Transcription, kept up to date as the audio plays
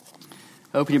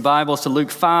Open your Bibles to Luke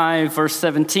 5, verse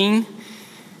 17.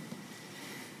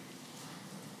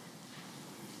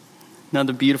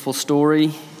 Another beautiful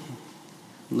story.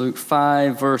 Luke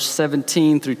 5, verse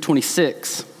 17 through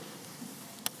 26.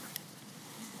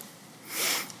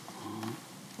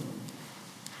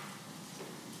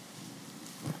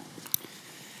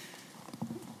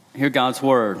 Hear God's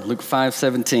word, Luke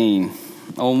 5:17.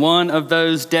 On one of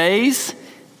those days,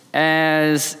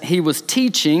 as he was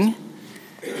teaching,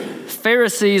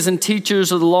 Pharisees and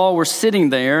teachers of the law were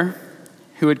sitting there,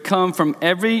 who had come from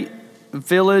every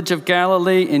village of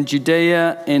Galilee and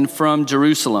Judea and from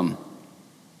Jerusalem.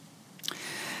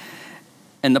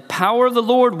 And the power of the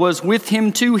Lord was with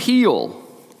him to heal.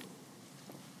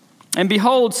 And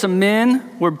behold, some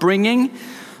men were bringing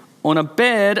on a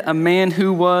bed a man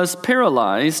who was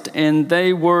paralyzed, and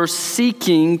they were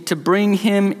seeking to bring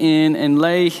him in and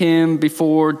lay him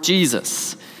before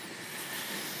Jesus.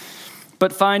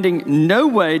 But finding no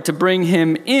way to bring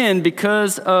him in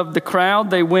because of the crowd,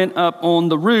 they went up on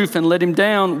the roof and let him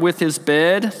down with his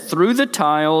bed through the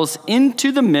tiles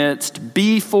into the midst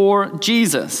before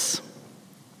Jesus.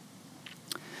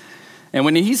 And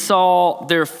when he saw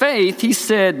their faith, he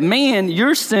said, "Man,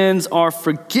 your sins are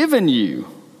forgiven you."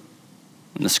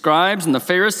 And the scribes and the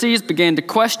Pharisees began to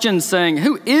question, saying,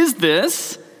 "Who is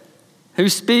this who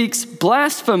speaks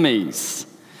blasphemies?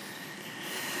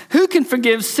 Who can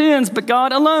forgive sins but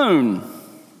God alone?"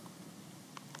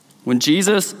 When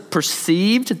Jesus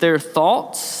perceived their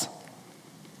thoughts,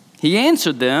 he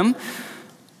answered them,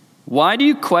 "Why do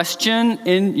you question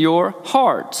in your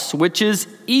hearts? Which is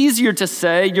easier to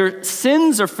say, 'Your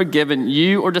sins are forgiven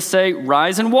you,' or to say,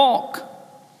 'Rise and walk'?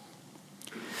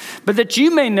 But that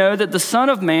you may know that the Son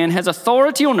of Man has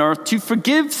authority on earth to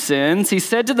forgive sins," he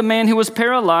said to the man who was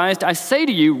paralyzed, "I say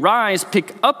to you, rise,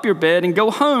 pick up your bed, and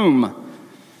go home."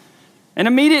 And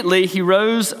immediately he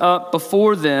rose up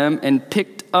before them and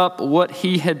picked up what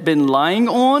he had been lying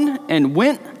on and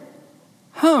went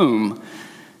home,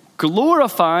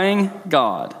 glorifying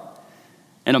God.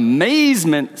 And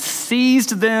amazement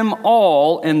seized them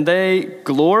all, and they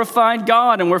glorified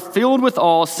God and were filled with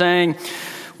awe, saying,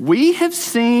 "We have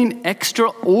seen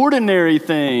extraordinary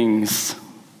things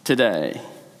today."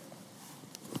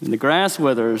 And the grass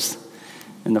withers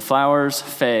and the flowers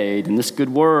fade, and this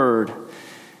good word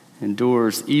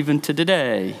endures even to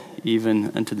today,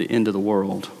 even unto the end of the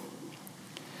world.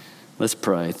 Let's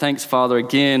pray. Thanks, Father,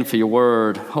 again for your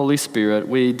word. Holy Spirit,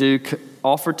 we do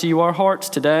offer to you our hearts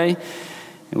today,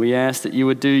 and we ask that you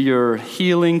would do your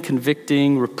healing,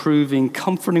 convicting, reproving,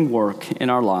 comforting work in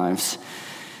our lives.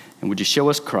 And would you show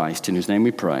us Christ, in whose name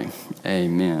we pray.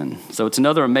 Amen. So it's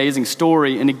another amazing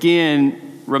story. And again,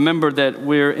 remember that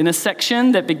we're in a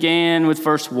section that began with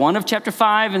verse 1 of chapter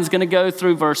 5 and is going to go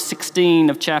through verse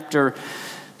 16 of chapter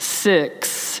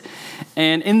 6.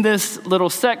 And in this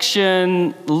little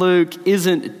section, Luke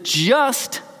isn't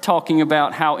just talking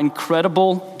about how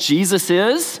incredible Jesus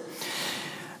is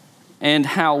and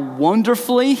how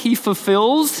wonderfully he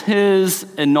fulfills his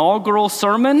inaugural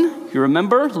sermon. You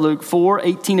remember Luke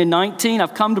 4:18 and 19,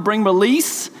 "I've come to bring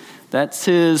release." That's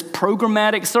his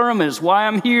programmatic sermon. It's why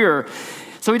I'm here.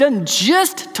 So he doesn't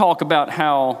just talk about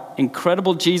how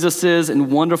incredible Jesus is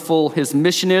and wonderful his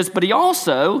mission is, but he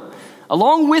also,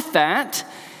 along with that,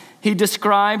 he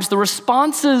describes the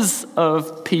responses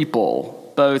of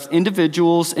people, both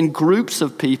individuals and groups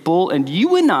of people, and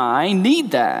you and I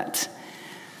need that.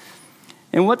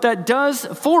 And what that does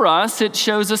for us, it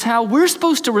shows us how we're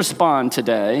supposed to respond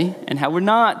today and how we're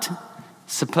not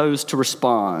supposed to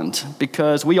respond,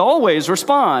 because we always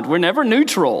respond. We're never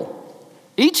neutral.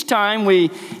 Each time we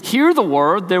hear the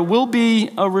word, there will be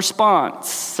a response.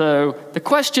 So the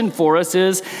question for us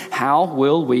is, how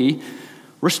will we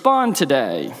respond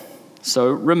today? So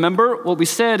remember, what we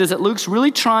said is that Luke's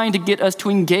really trying to get us to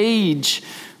engage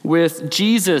with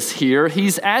Jesus here.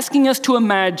 He's asking us to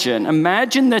imagine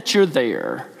that you're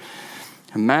there.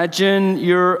 Imagine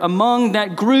you're among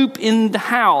that group in the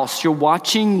house. You're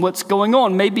watching what's going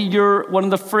on. Maybe you're one of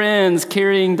the friends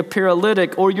carrying the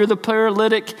paralytic, or you're the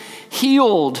paralytic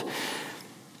healed.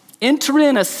 Enter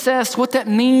in, assess what that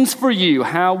means for you.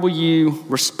 How will you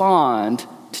respond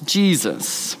to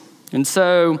Jesus? And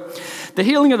so the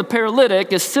healing of the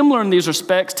paralytic is similar in these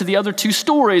respects to the other two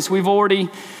stories we've already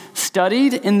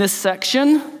studied in this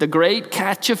section, the great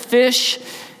catch of fish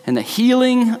and the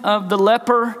healing of the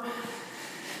leper.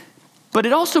 But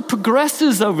it also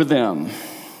progresses over them.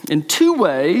 In two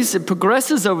ways, it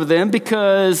progresses over them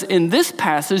because in this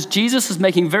passage, Jesus is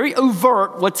making very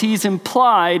overt what he's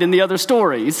implied in the other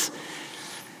stories.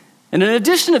 And in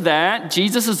addition to that,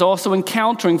 Jesus is also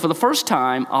encountering for the first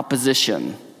time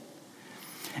opposition.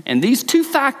 And these two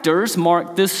factors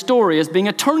mark this story as being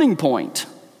a turning point,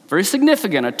 very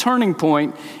significant, a turning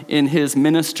point in his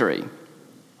ministry.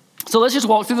 So let's just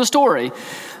walk through the story.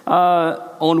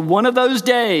 On one of those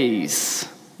days,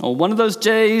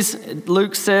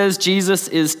 Luke says Jesus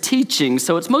is teaching.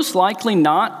 So it's most likely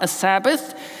not a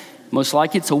Sabbath. Most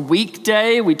likely it's a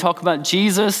weekday. We talk about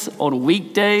Jesus on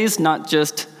weekdays, not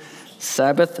just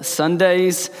Sabbath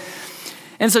Sundays.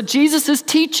 And so Jesus is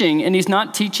teaching, and he's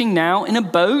not teaching now in a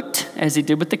boat, as he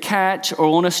did with the catch, or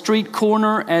on a street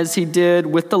corner, as he did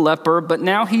with the leper, but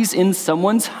now he's in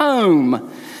someone's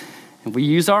home. And we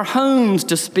use our homes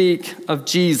to speak of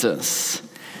Jesus.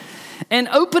 And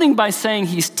opening by saying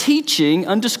he's teaching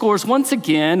underscores once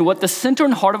again what the center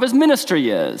and heart of his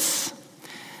ministry is.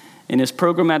 In his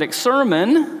programmatic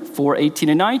sermon, 4:18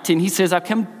 and 19, he says, I've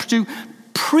come to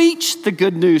preach the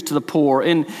good news to the poor.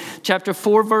 In chapter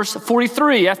 4, verse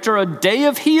 43, after a day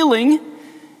of healing,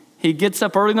 he gets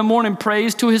up early in the morning,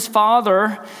 prays to his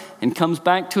Father, and comes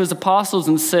back to his apostles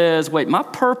and says, wait, my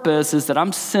purpose is that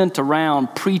I'm sent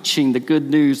around preaching the good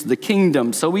news of the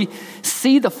kingdom. So we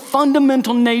see the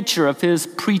fundamental nature of his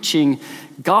preaching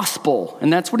gospel,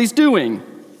 and that's what he's doing.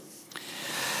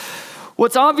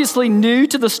 What's obviously new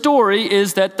to the story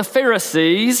is that the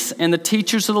Pharisees and the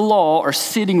teachers of the law are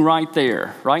sitting right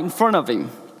there, right in front of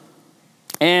him.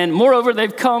 And moreover,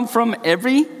 they've come from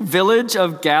every village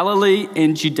of Galilee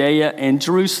and Judea and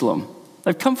Jerusalem.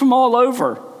 They've come from all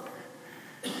over.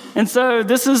 And so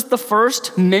this is the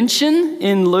first mention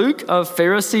in Luke of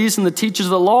Pharisees and the teachers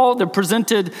of the law. They're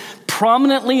presented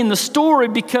prominently in the story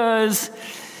because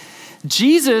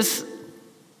Jesus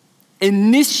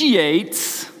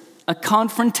initiates a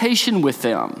confrontation with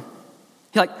them.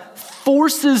 He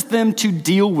forces them to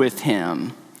deal with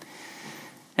him.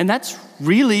 And that's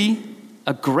really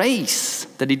a grace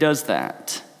that he does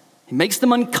that. He makes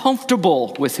them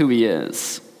uncomfortable with who he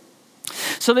is.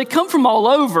 So they come from all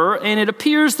over, and it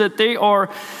appears that they are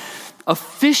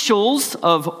officials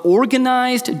of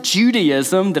organized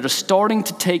Judaism that are starting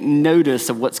to take notice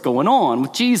of what's going on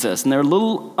with Jesus, and they're a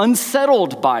little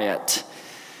unsettled by it.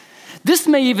 This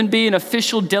may even be an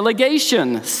official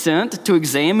delegation sent to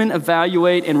examine,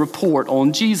 evaluate, and report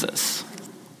on Jesus.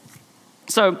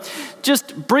 So,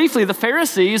 just briefly, the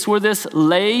Pharisees were this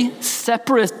lay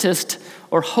separatist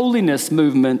or holiness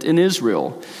movement in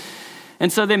Israel.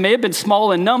 And so they may have been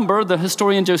small in number. The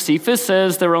historian Josephus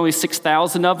says there were only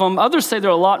 6,000 of them. Others say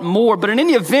there are a lot more. But in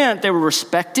any event, they were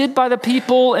respected by the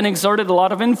people and exerted a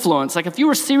lot of influence. Like if you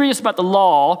were serious about the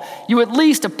law, you at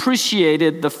least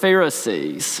appreciated the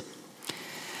Pharisees.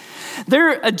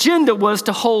 Their agenda was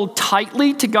to hold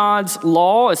tightly to God's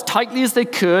law, as tightly as they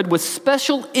could, with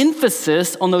special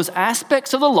emphasis on those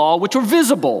aspects of the law which were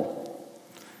visible,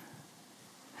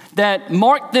 that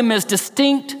marked them as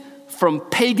distinct from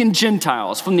pagan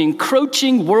Gentiles, from the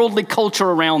encroaching worldly culture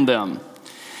around them.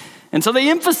 And so they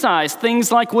emphasized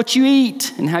things like what you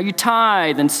eat and how you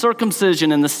tithe and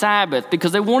circumcision and the Sabbath,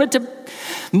 because they wanted to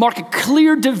mark a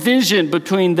clear division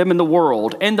between them and the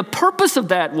world. And the purpose of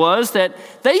that was that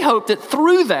they hoped that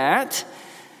through that,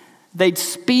 they'd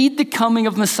speed the coming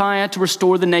of Messiah to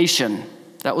restore the nation.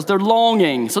 That was their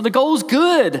longing. So the goal is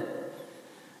good.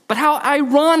 But how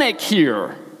ironic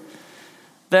here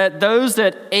that those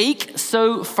that ache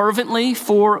so fervently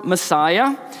for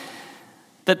Messiah,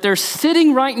 that they're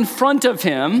sitting right in front of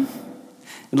him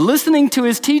and listening to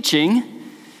his teaching,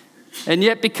 and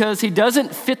yet because he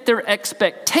doesn't fit their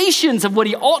expectations of what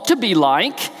he ought to be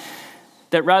like,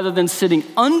 that rather than sitting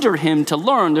under him to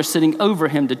learn, they're sitting over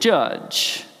him to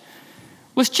judge.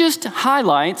 Which just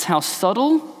highlights how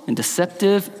subtle and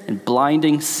deceptive and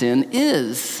blinding sin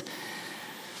is.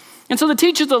 And so the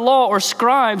teachers of the law or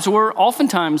scribes were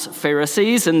oftentimes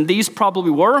Pharisees, and these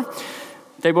probably were.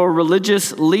 They were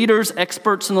religious leaders,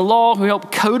 experts in the law who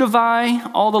helped codify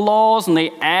all the laws, and they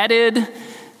added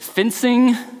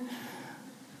fencing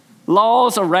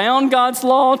laws around God's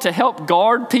law to help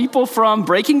guard people from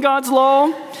breaking God's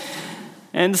law.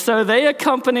 And so they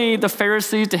accompany the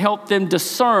Pharisees to help them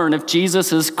discern if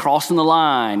Jesus is crossing the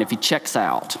line, if he checks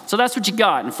out. So that's what you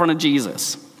got in front of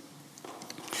Jesus.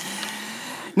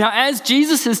 Now, as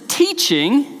Jesus is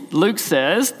teaching, Luke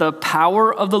says, the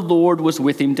power of the Lord was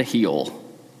with him to heal.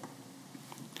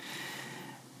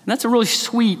 And that's a really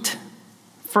sweet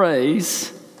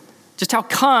phrase, just how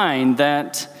kind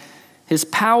that his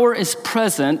power is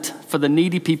present for the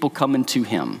needy people coming to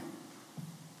him.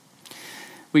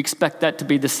 We expect that to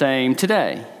be the same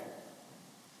today.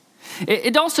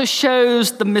 It also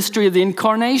shows the mystery of the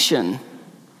incarnation.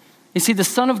 You see, the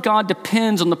Son of God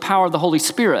depends on the power of the Holy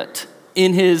Spirit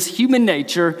in his human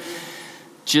nature,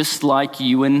 just like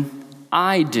you and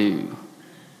I do.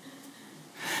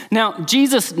 Now,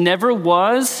 Jesus never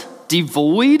was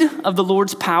devoid of the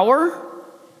Lord's power.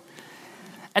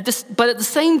 But at the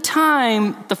same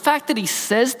time, the fact that he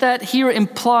says that here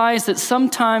implies that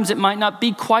sometimes it might not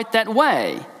be quite that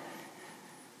way.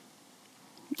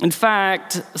 In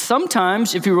fact,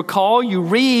 sometimes, if you recall, you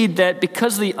read that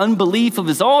because of the unbelief of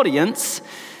his audience,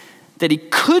 that he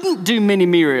couldn't do many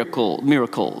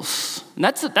miracles. And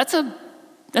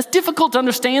that's difficult to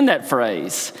understand, that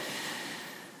phrase.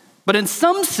 But in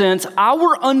some sense,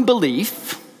 our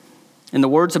unbelief, in the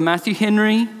words of Matthew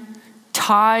Henry,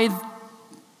 tied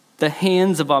the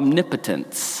hands of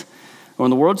omnipotence, or in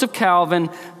the words of Calvin,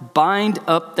 bind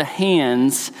up the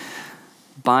hands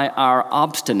by our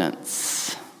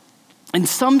obstinance. In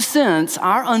some sense,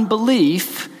 our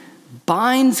unbelief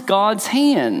binds God's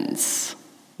hands.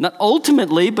 Not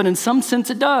ultimately, but in some sense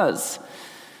it does.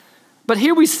 But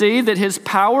here we see that his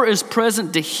power is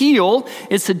present to heal.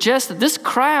 It suggests that this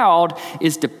crowd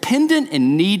is dependent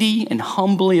and needy and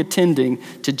humbly attending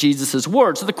to Jesus'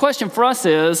 words. So the question for us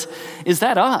is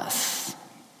that us?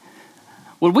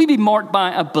 Would we be marked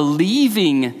by a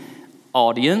believing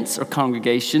audience or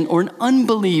congregation, or an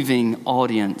unbelieving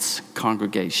audience,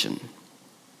 congregation?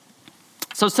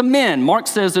 So some men, Mark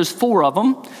says there's 4 of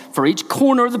them for each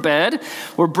corner of the bed,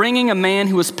 were bringing a man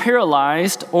who was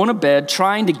paralyzed on a bed,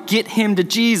 trying to get him to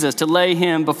Jesus, to lay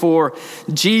him before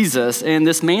Jesus. And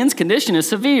this man's condition is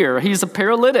severe. He's a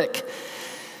paralytic.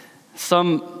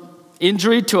 Some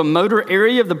injury to a motor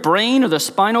area of the brain or the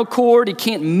spinal cord. He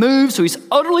can't move, so he's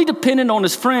utterly dependent on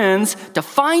his friends to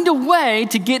find a way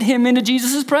to get him into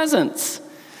Jesus' presence.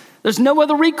 There's no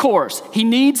other recourse. He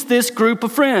needs this group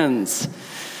of friends.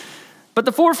 But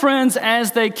the 4 friends,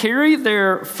 as they carry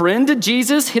their friend to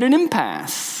Jesus, hit an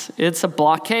impasse. It's a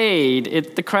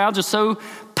blockade. The crowds are so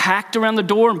packed around the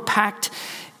door and packed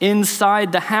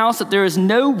inside the house that there is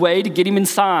no way to get him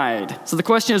inside. So the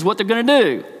question is what they're going to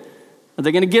do. Are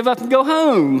they going to give up and go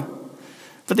home?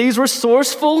 But these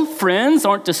resourceful friends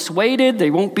aren't dissuaded. They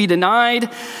won't be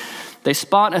denied. They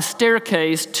spot a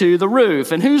staircase to the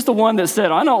roof. And who's the one that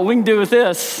said, I know what we can do with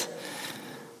this?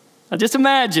 I just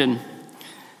imagine.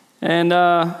 And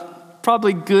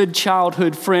probably good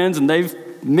childhood friends, and they've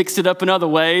mixed it up in other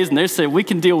ways, and they say, we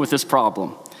can deal with this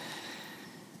problem.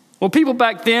 Well, people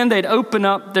back then, they'd open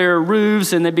up their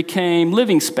roofs and they became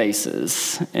living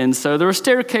spaces. And so there was a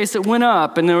staircase that went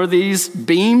up, and there were these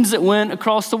beams that went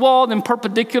across the wall. Then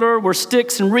perpendicular were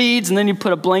sticks and reeds, and then you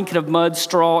put a blanket of mud,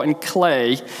 straw, and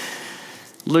clay.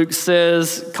 Luke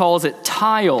calls it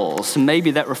tiles.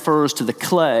 Maybe that refers to the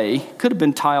clay. Could have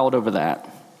been tiled over that.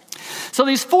 So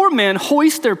these 4 men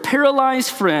hoist their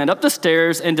paralyzed friend up the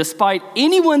stairs, and despite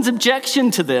anyone's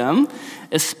objection to them,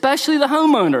 especially the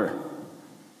homeowner,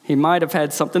 he might have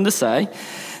had something to say,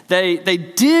 they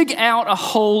dig out a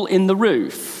hole in the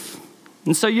roof.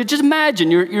 And so you just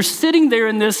imagine, you're sitting there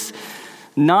in this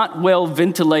not well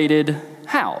ventilated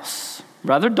house,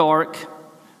 rather dark,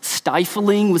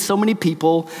 stifling with so many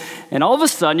people, and all of a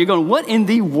sudden you're going, what in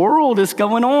the world is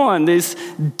going on? This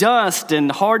dust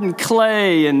and hardened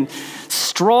clay and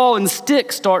straw and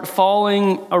sticks start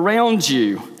falling around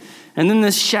you. And then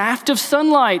this shaft of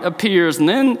sunlight appears, and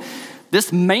then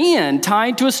this man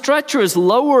tied to a stretcher is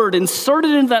lowered,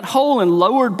 inserted into that hole and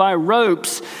lowered by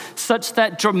ropes, such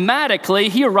that dramatically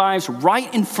he arrives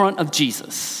right in front of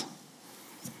Jesus.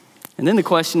 And then the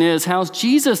question is, how's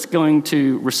Jesus going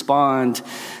to respond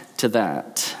to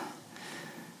that?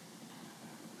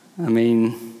 I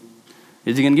mean,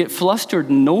 is he going to get flustered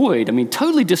and annoyed? I mean,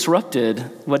 totally disrupted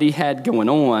what he had going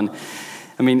on.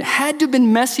 I mean, had to have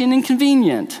been messy and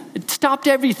inconvenient. It stopped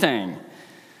everything.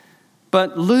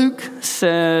 But Luke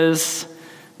says,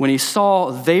 when he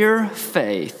saw their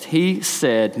faith, he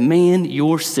said, man,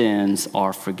 your sins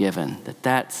are forgiven.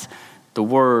 That's the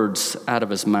words out of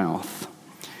his mouth.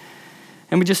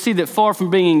 And we just see that far from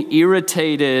being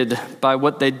irritated by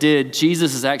what they did,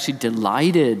 Jesus is actually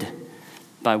delighted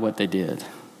by what they did.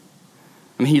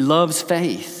 I mean, he loves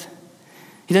faith.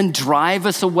 He doesn't drive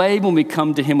us away when we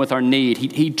come to him with our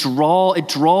need. It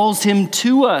draws him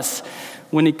to us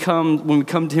when we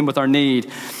come to him with our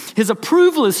need. His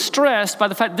approval is stressed by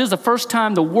the fact that this is the first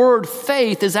time the word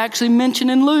faith is actually mentioned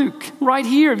in Luke. Right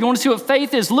here, if you want to see what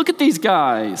faith is, look at these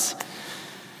guys.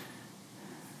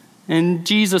 And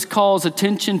Jesus calls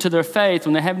attention to their faith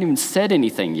when they haven't even said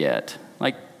anything yet.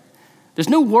 Like, there's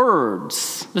no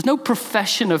words. There's no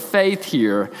profession of faith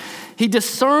here. He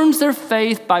discerns their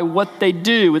faith by what they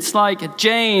do. It's like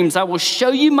James, I will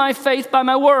show you my faith by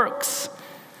my works.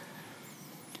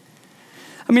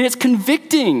 I mean, it's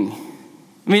convicting.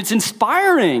 I mean, it's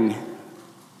inspiring.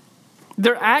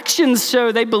 Their actions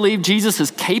show they believe Jesus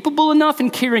is capable enough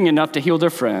and caring enough to heal their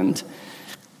friend.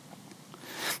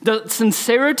 The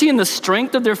sincerity and the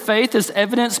strength of their faith is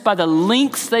evidenced by the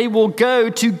lengths they will go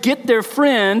to get their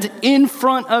friend in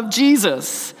front of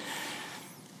Jesus.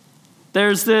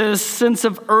 There's this sense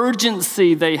of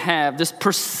urgency they have, this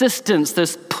persistence,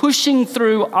 this pushing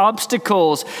through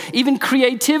obstacles, even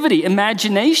creativity,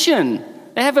 imagination.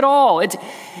 They have it all.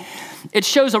 It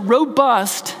shows a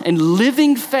robust and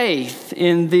living faith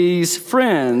in these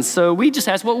friends. So we just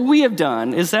ask what we have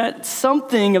done. Is that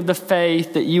something of the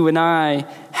faith that you and I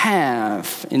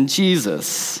have in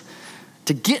Jesus?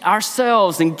 To get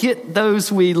ourselves and get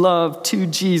those we love to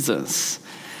Jesus.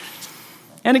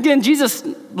 And again, Jesus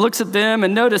looks at them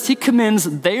and notice he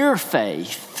commends their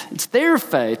faith. It's their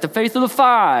faith, the faith of the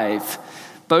five.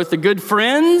 Both the good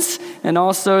friends and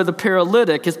also the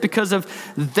paralytic. It's because of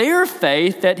their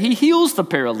faith that he heals the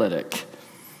paralytic.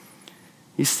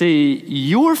 You see,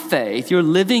 your faith, your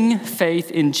living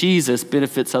faith in Jesus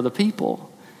benefits other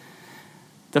people.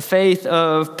 The faith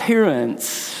of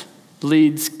parents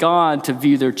leads God to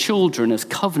view their children as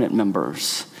covenant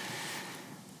members.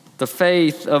 The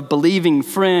faith of believing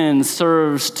friends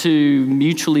serves to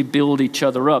mutually build each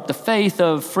other up. The faith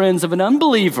of friends of an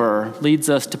unbeliever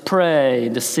leads us to pray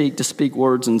and to seek to speak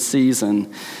words in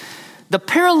season. The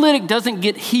paralytic doesn't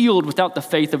get healed without the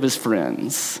faith of his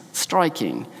friends.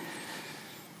 Striking.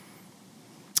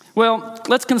 Well,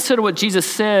 let's consider what Jesus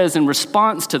says in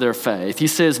response to their faith. He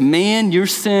says, "Man, your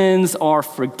sins are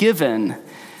forgiven."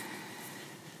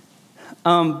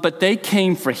 But they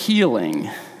came for healing.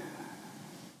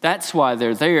 That's why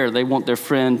they're there. They want their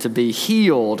friend to be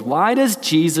healed. Why does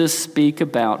Jesus speak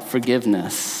about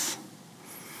forgiveness?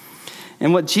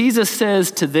 And what Jesus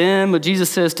says to them, what Jesus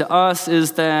says to us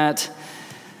is that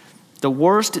the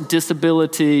worst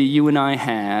disability you and I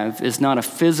have is not a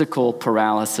physical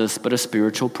paralysis, but a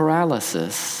spiritual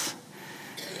paralysis.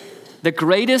 The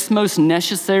greatest, most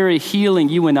necessary healing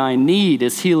you and I need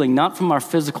is healing not from our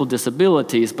physical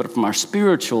disabilities, but from our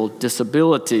spiritual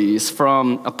disabilities,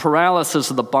 from a paralysis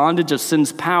of the bondage of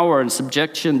sin's power and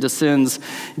subjection to sin's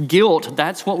guilt.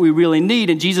 That's what we really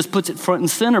need, and Jesus puts it front and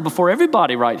center before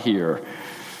everybody right here.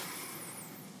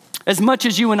 As much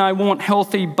as you and I want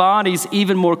healthy bodies,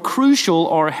 even more crucial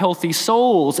are healthy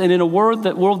souls. And in a world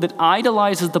that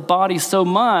idolizes the body so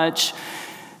much,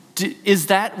 is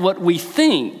that what we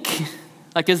think?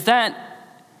 Like, is that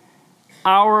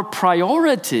our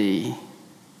priority?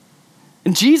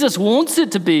 And Jesus wants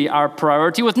it to be our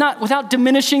priority without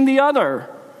diminishing the other.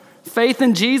 Faith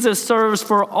in Jesus serves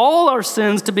for all our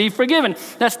sins to be forgiven.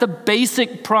 That's the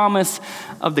basic promise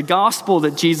of the gospel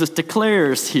that Jesus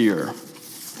declares here.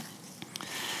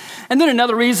 And then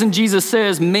another reason Jesus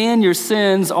says, "Man, your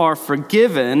sins are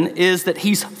forgiven," is that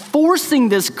he's forcing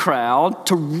this crowd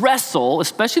to wrestle,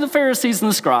 especially the Pharisees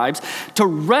and the scribes, to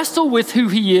wrestle with who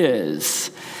he is.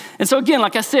 And so again,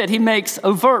 like I said, he makes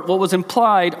overt what was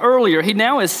implied earlier. He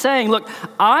now is saying, look,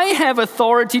 I have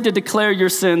authority to declare your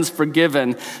sins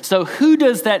forgiven. So who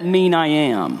does that mean I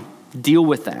am? Deal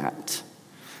with that.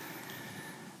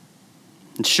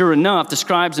 And sure enough, the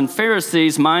scribes and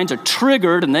Pharisees' minds are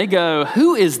triggered and they go,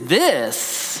 who is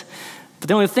this? But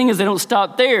the only thing is they don't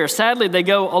stop there. Sadly, they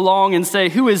go along and say,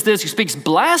 who is this who speaks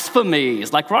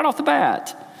blasphemies? Like right off the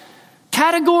bat.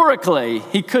 Categorically,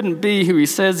 he couldn't be who he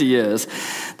says he is.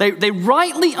 They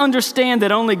rightly understand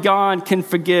that only God can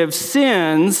forgive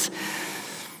sins.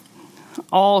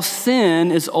 All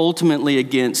sin is ultimately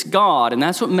against God, and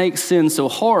that's what makes sin so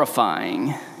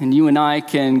horrifying. And you and I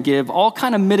can give all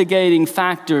kind of mitigating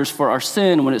factors for our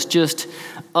sin when it's just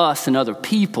us and other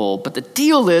people. But the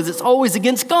deal is it's always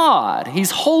against God.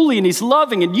 He's holy and he's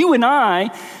loving, and you and I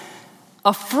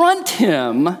affront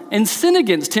him and sin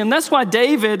against him. That's why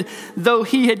David, though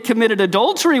he had committed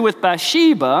adultery with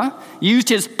Bathsheba, used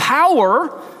his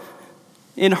power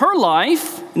in her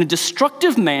life in a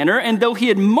destructive manner, and though he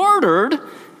had murdered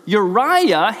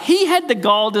Uriah, he had the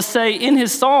gall to say in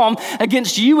his psalm,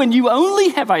 against you and you only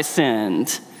have I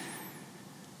sinned,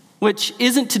 which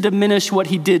isn't to diminish what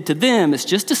he did to them. It's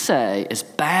just to say, as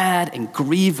bad and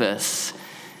grievous,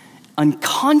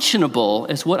 unconscionable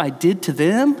as what I did to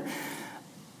them,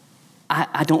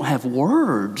 I don't have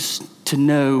words to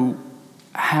know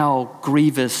how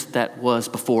grievous that was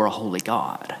before a holy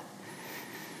God.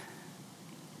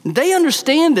 They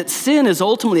understand that sin is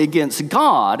ultimately against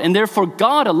God, and therefore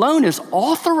God alone is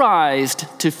authorized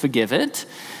to forgive it,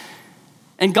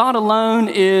 and God alone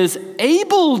is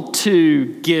able to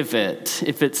give it.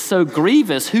 If it's so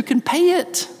grievous, who can pay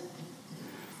it?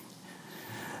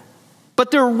 But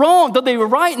they're wrong, though they were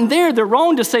right in there, they're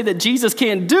wrong to say that Jesus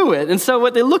can't do it. And so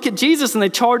what they look at Jesus and they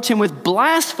charge him with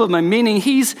blasphemy, meaning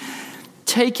he's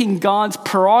taking God's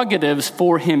prerogatives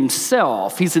for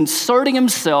himself. He's inserting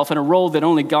himself in a role that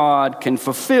only God can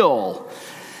fulfill.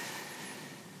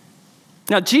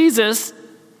 Now, Jesus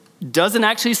doesn't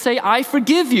actually say, I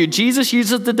forgive you. Jesus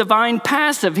uses the divine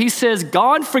passive. He says,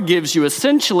 God forgives you,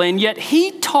 essentially, and yet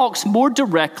he talks more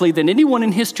directly than anyone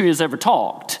in history has ever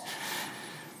talked.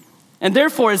 And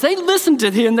therefore, as they listen to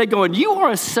him, they go, you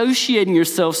are associating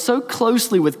yourself so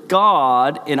closely with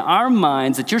God in our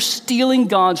minds that you're stealing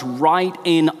God's right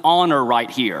and honor right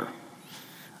here,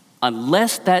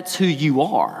 unless that's who you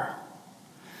are.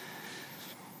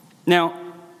 Now,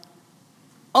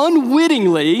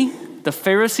 unwittingly, the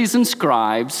Pharisees and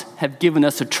scribes have given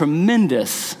us a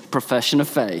tremendous profession of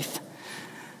faith.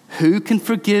 Who can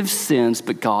forgive sins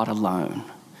but God alone?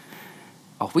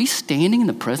 Are we standing in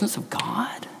the presence of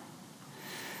God?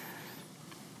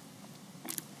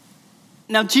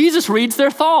 Now, Jesus reads their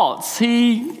thoughts.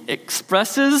 He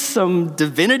expresses some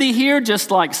divinity here, just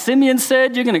like Simeon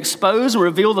said, you can expose and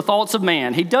reveal the thoughts of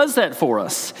man. He does that for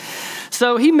us.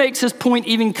 So he makes his point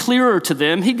even clearer to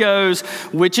them. He goes,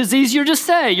 which is easier to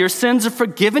say, your sins are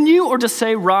forgiven you, or to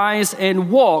say, rise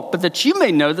and walk, but that you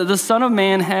may know that the Son of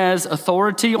Man has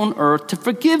authority on earth to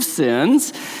forgive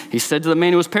sins. He said to the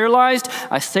man who was paralyzed,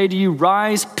 I say to you,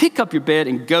 rise, pick up your bed,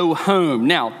 and go home.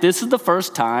 Now, this is the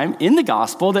first time in the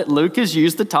gospel that Luke has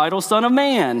used the title Son of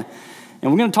Man.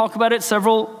 And we're going to talk about it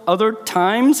several other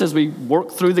times as we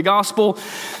work through the gospel.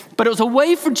 But it was a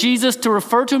way for Jesus to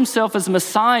refer to himself as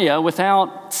Messiah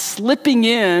without slipping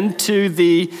into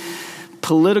the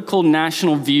political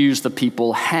national views the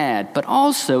people had. But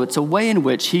also it's a way in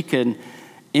which he can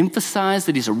emphasize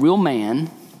that he's a real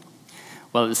man,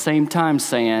 while at the same time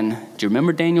saying, do you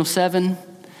remember Daniel 7?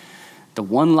 The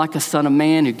one like a son of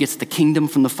man who gets the kingdom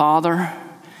from the Father.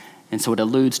 And so it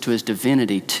alludes to his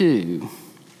divinity too.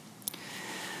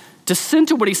 To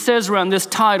center what he says around this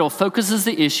title focuses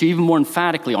the issue even more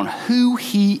emphatically on who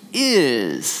he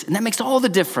is. And that makes all the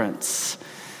difference.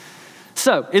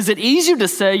 So, is it easier to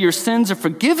say your sins are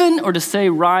forgiven or to say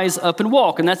rise up and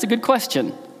walk? And that's a good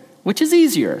question. Which is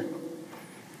easier?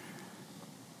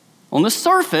 On the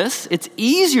surface, it's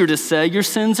easier to say your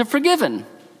sins are forgiven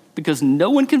because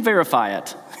no one can verify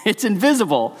it. It's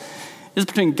invisible. It's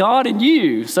between God and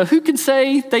you. So who can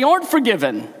say they aren't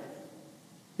forgiven?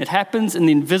 It happens in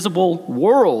the invisible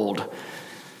world.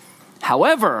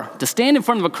 However, to stand in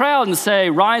front of a crowd and say,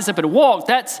 rise up and walk,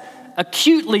 that's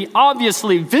acutely,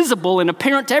 obviously visible and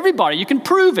apparent to everybody. You can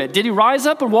prove it. Did he rise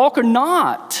up and walk or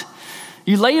not?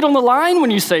 You lay it on the line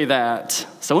when you say that.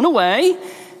 So in a way,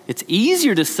 it's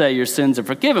easier to say your sins are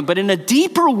forgiven, but in a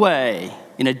deeper way,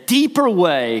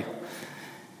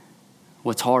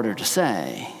 what's harder to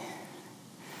say?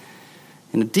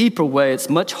 In a deeper way, it's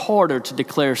much harder to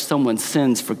declare someone's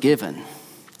sins forgiven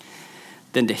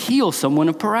than to heal someone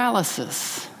of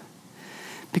paralysis.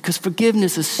 Because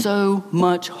forgiveness is so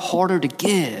much harder to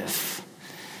give.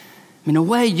 In a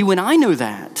way, you and I know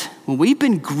that. When we've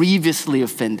been grievously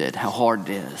offended, how hard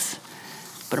it is.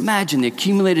 But imagine the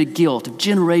accumulated guilt of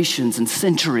generations and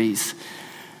centuries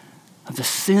of the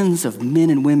sins of men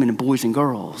and women and boys and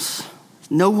girls.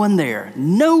 No one there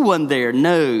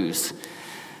knows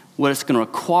what it's going to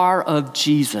require of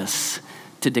Jesus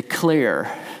to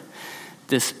declare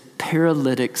this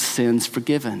paralytic sins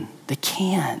forgiven. They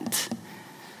can't.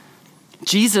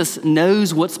 Jesus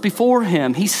knows what's before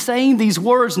him. He's saying these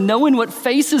words knowing what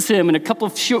faces him in a couple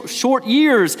of short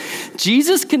years.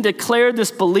 Jesus can declare this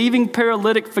believing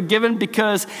paralytic forgiven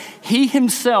because he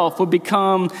himself will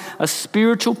become a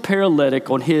spiritual paralytic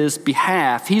on his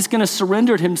behalf. He's going to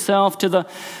surrender himself to the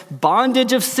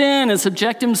bondage of sin and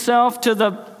subject himself to the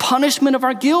punishment of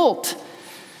our guilt.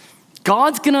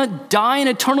 God's going to die an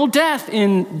eternal death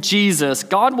in Jesus.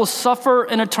 God will suffer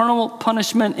an eternal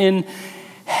punishment in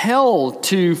hell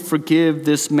to forgive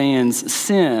this man's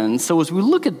sin. So as we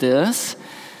look at this,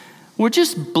 we're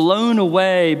just blown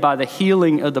away by the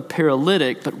healing of the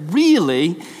paralytic, but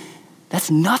really,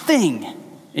 that's nothing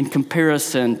in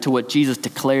comparison to what Jesus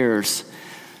declares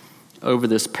over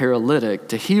this paralytic.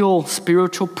 To heal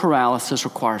spiritual paralysis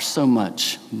requires so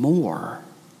much more.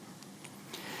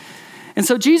 And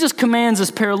so Jesus commands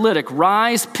this paralytic,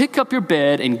 rise, pick up your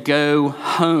bed, and go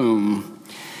home.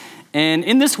 And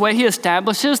in this way, he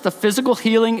establishes the physical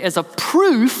healing as a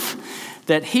proof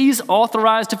that he's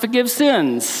authorized to forgive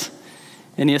sins.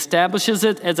 And he establishes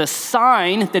it as a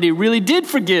sign that he really did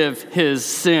forgive his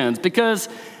sins, because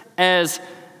as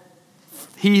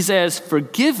he's as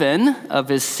forgiven of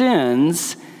his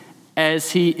sins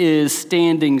as he is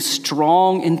standing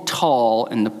strong and tall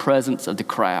in the presence of the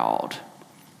crowd.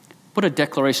 What a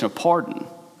declaration of pardon.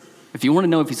 If you want to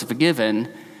know if he's forgiven,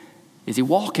 is he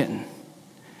walking?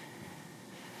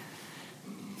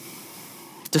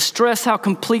 To stress how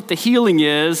complete the healing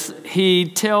is, he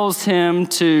tells him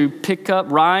to pick up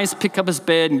his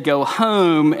bed and go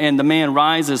home, and the man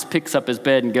rises, picks up his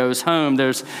bed and goes home.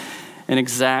 There's an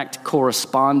exact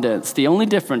correspondence. The only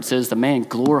difference is the man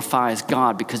glorifies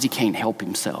God because he can't help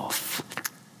himself.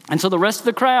 And so the rest of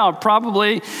the crowd,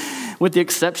 probably with the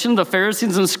exception of the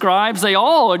Pharisees and scribes, they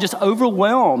all are just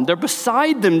overwhelmed. They're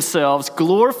beside themselves,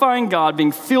 glorifying God,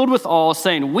 being filled with awe,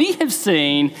 saying, "We have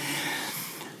seen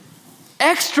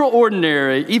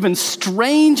extraordinary, even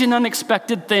strange and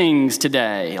unexpected things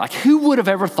today." Like, who would have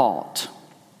ever thought?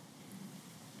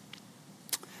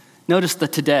 Notice the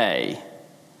today.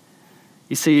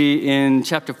 You see, in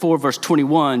chapter 4, verse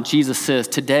 21, Jesus says,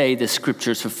 "Today this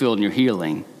scripture is fulfilled in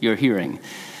your hearing.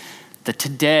 The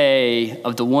today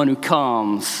of the one who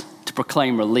comes to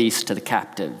proclaim release to the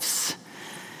captives."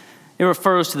 It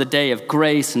refers to the day of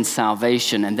grace and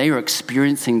salvation, and they are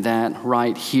experiencing that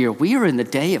right here. We are in the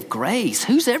day of grace.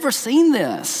 Who's ever seen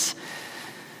this?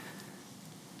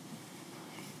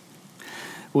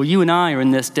 Well, you and I are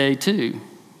in this day too.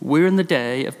 We're in the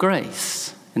day of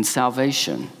grace and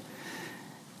salvation.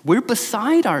 We're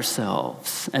beside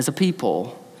ourselves as a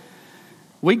people.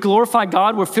 We glorify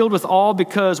God. We're filled with awe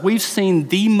because we've seen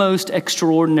the most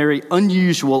extraordinary,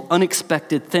 unusual,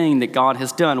 unexpected thing that God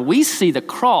has done. We see the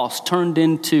cross turned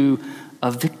into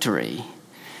a victory.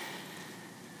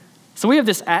 So we have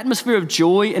this atmosphere of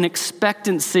joy and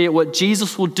expectancy at what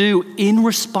Jesus will do in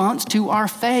response to our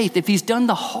faith. If he's done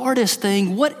the hardest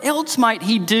thing, what else might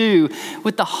he do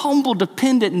with the humble,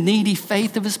 dependent, needy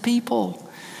faith of his people?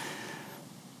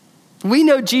 We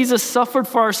know Jesus suffered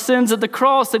for our sins at the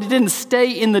cross, that he didn't stay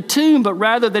in the tomb, but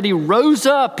rather that he rose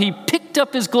up, he picked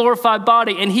up his glorified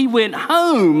body, and he went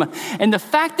home. And the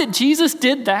fact that Jesus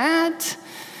did that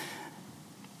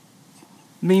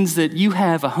means that you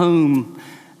have a home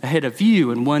ahead of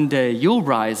you, and one day you'll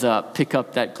rise up, pick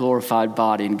up that glorified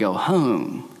body, and go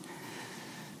home.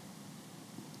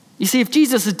 You see, if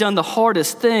Jesus has done the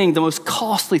hardest thing, the most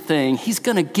costly thing, he's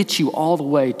going to get you all the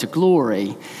way to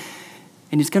glory.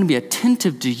 And he's going to be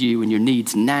attentive to you and your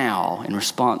needs now in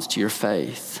response to your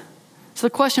faith. So the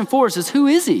question for us is, who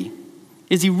is he?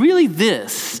 Is he really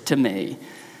this to me?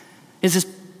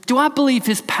 Do I believe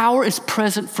his power is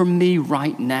present for me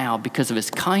right now because of his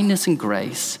kindness and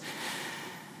grace?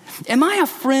 Am I a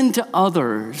friend to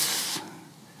others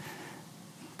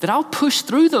that I'll push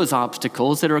through those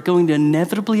obstacles that are going to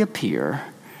inevitably appear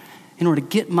in order to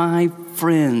get my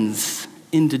friends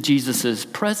into Jesus'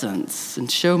 presence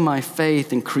and show my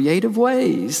faith in creative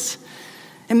ways?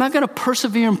 Am I going to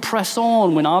persevere and press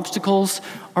on when obstacles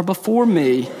are before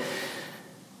me?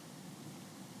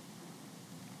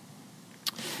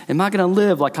 Am I going to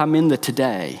live like I'm in the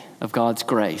today of God's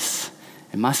grace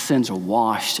and my sins are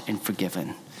washed and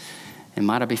forgiven? And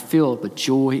might I be filled with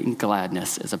joy and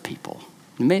gladness as a people?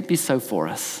 May it be so for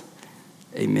us.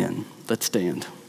 Amen. Let's stand.